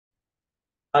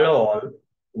Hello all,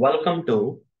 welcome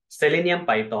to Selenium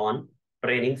Python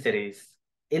Training Series.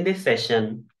 In this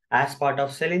session, as part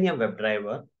of Selenium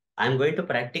WebDriver, I'm going to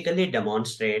practically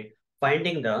demonstrate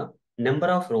finding the number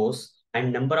of rows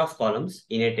and number of columns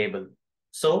in a table.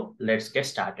 So let's get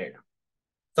started.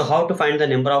 So how to find the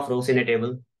number of rows in a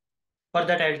table? For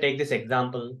that, I'll take this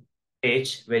example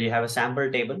page where you have a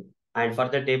sample table. And for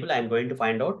the table, I'm going to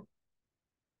find out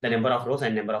the number of rows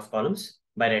and number of columns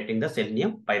by writing the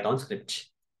Selenium Python script.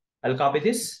 I'll copy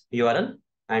this URL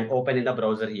and open in the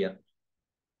browser here.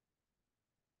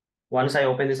 Once I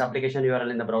open this application URL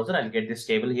in the browser, I'll get this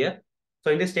table here. So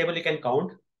in this table, you can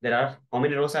count. There are how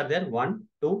many rows are there? 1,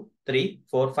 2, 3,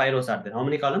 4, 5 rows are there. How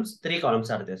many columns? 3 columns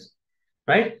are there,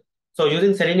 right? So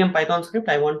using Selenium Python script,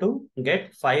 I want to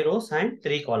get 5 rows and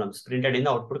 3 columns printed in the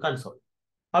output console.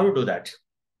 How to do that?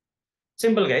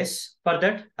 Simple, guys. For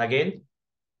that, again,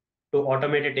 to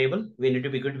automate a table, we need to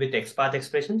be good with XPath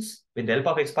expressions. With the help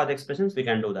of XPath expressions, we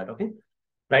can do that, okay?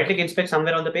 Right-click inspect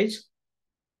somewhere on the page.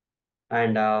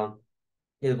 And the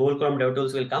Google Chrome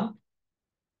DevTools will come.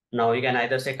 Now you can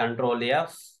either say Control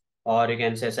F or you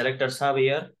can say Selector Sub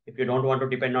here. If you don't want to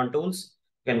depend on tools,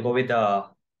 you can go with the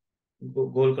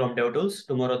Google Chrome DevTools.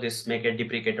 Tomorrow this may get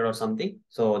deprecated or something.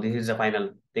 So this is the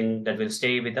final thing that will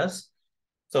stay with us.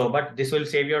 So, but this will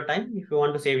save your time. If you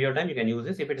want to save your time, you can use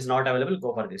this. If it is not available,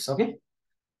 go for this. Okay.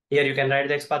 Here you can write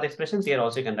the XPath expressions. Here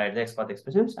also you can write the XPath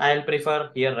expressions. I'll prefer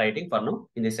here writing for now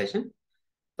in this session.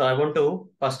 So I want to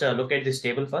first look at this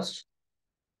table first.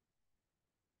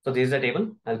 So this is the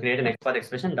table. I'll create an XPath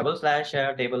expression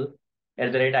 / table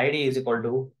at the rate ID is equal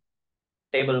to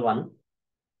table1.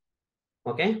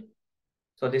 Okay.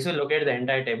 So this will locate the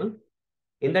entire table.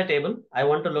 In the table, I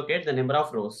want to locate the number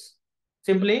of rows.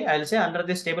 Simply, I'll say under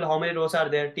this table, how many rows are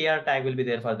there? TR tag will be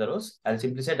there for the rows. I'll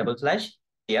simply say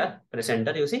 /TR, press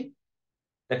enter. You see,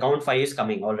 the count 5 is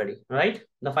coming already, right?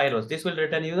 The 5 rows. This will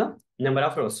return you the number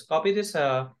of rows. Copy this.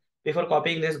 Before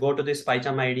copying this, go to this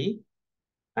PyCharm ID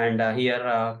and here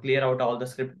clear out all the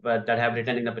script that I have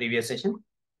written in the previous session.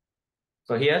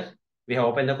 So here we have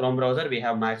opened the Chrome browser, we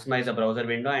have maximized the browser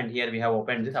window, and here we have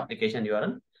opened this application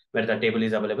URL where the table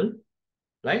is available,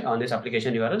 right? On this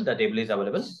application URL, the table is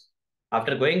available.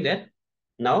 After going there,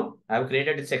 now I have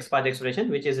created this XPath expression,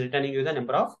 which is returning you the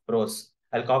number of rows.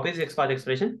 I'll copy this XPath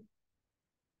expression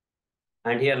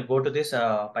and here go to this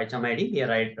PyCharm ID, here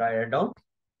write it down,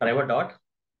 private dot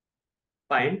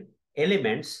find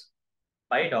elements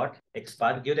by dot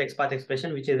XPath, give the XPath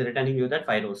expression, which is returning you that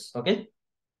 5 rows, okay?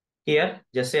 Here,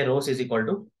 just say rows is equal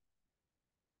to,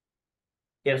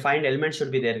 here find element should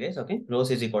be there, guys, okay?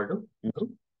 Rows is equal to,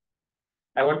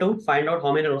 I want to find out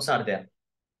how many rows are there.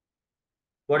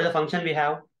 What is the function we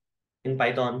have in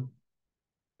Python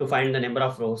to find the number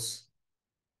of rows?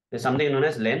 There's something known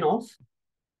as len of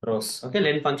rows, okay?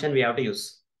 Len function we have to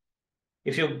use.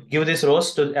 If you give this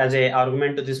rows to as a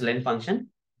argument to this len function,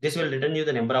 this will return you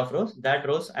the number of rows. That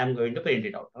rows I'm going to print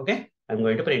it out, okay? I'm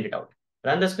going to print it out.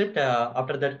 Run the script.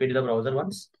 After that, quit the browser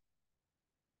once.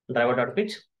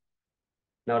 Driver.quit.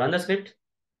 Now run the script.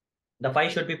 The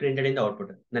 5 should be printed in the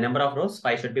output. The number of rows,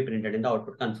 5 should be printed in the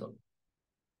output console.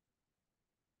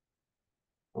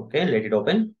 Okay, let it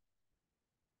open.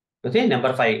 Okay,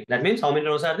 number 5. That means how many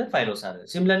rows are there? 5 rows are there.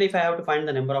 Similarly, if I have to find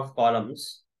the number of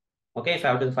columns, okay, if I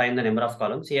have to find the number of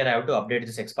columns, here I have to update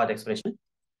this XPath expression.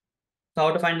 So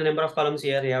how to find the number of columns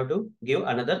here? You have to give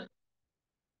another,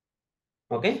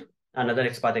 okay, another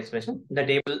XPath expression. The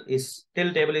table is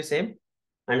same.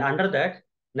 And under that,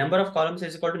 number of columns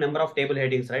is equal to number of table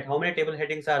headings, right? How many table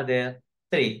headings are there?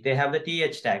 3. They have the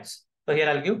TH tags. So here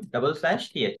I'll give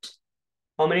 /TH.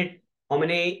 How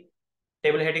many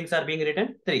table headings are being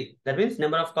written? 3. That means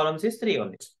number of columns is 3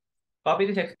 only. Copy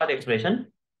this XPath expression,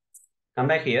 come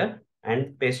back here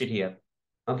and paste it here.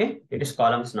 Okay, it is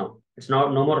columns now. It's now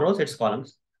no more rows, it's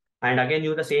columns. And again,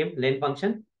 use the same len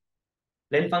function.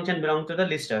 Len function belongs to the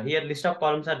lister. Here, list of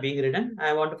columns are being written.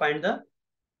 I want to find the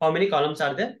how many columns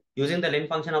are there. Using the len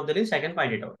function of the list, I can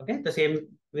find it out. Okay, the same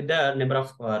with the number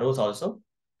of rows also.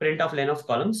 Print of len of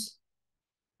columns.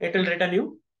 It will return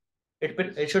you.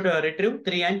 It should retrieve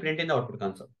 3 and print in the output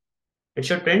console. It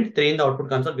should print 3 in the output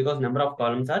console because number of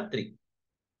columns are 3.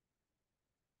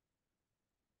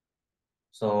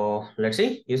 So let's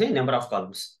see, you see number of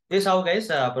columns. This is how, guys,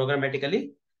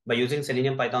 programmatically by using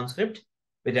Selenium Python script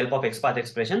with the help of XPath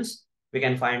expressions, we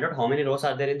can find out how many rows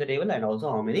are there in the table and also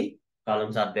how many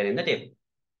columns are there in the table.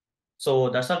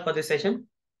 So that's all for this session.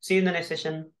 See you in the next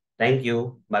session. Thank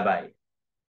you. Bye-bye.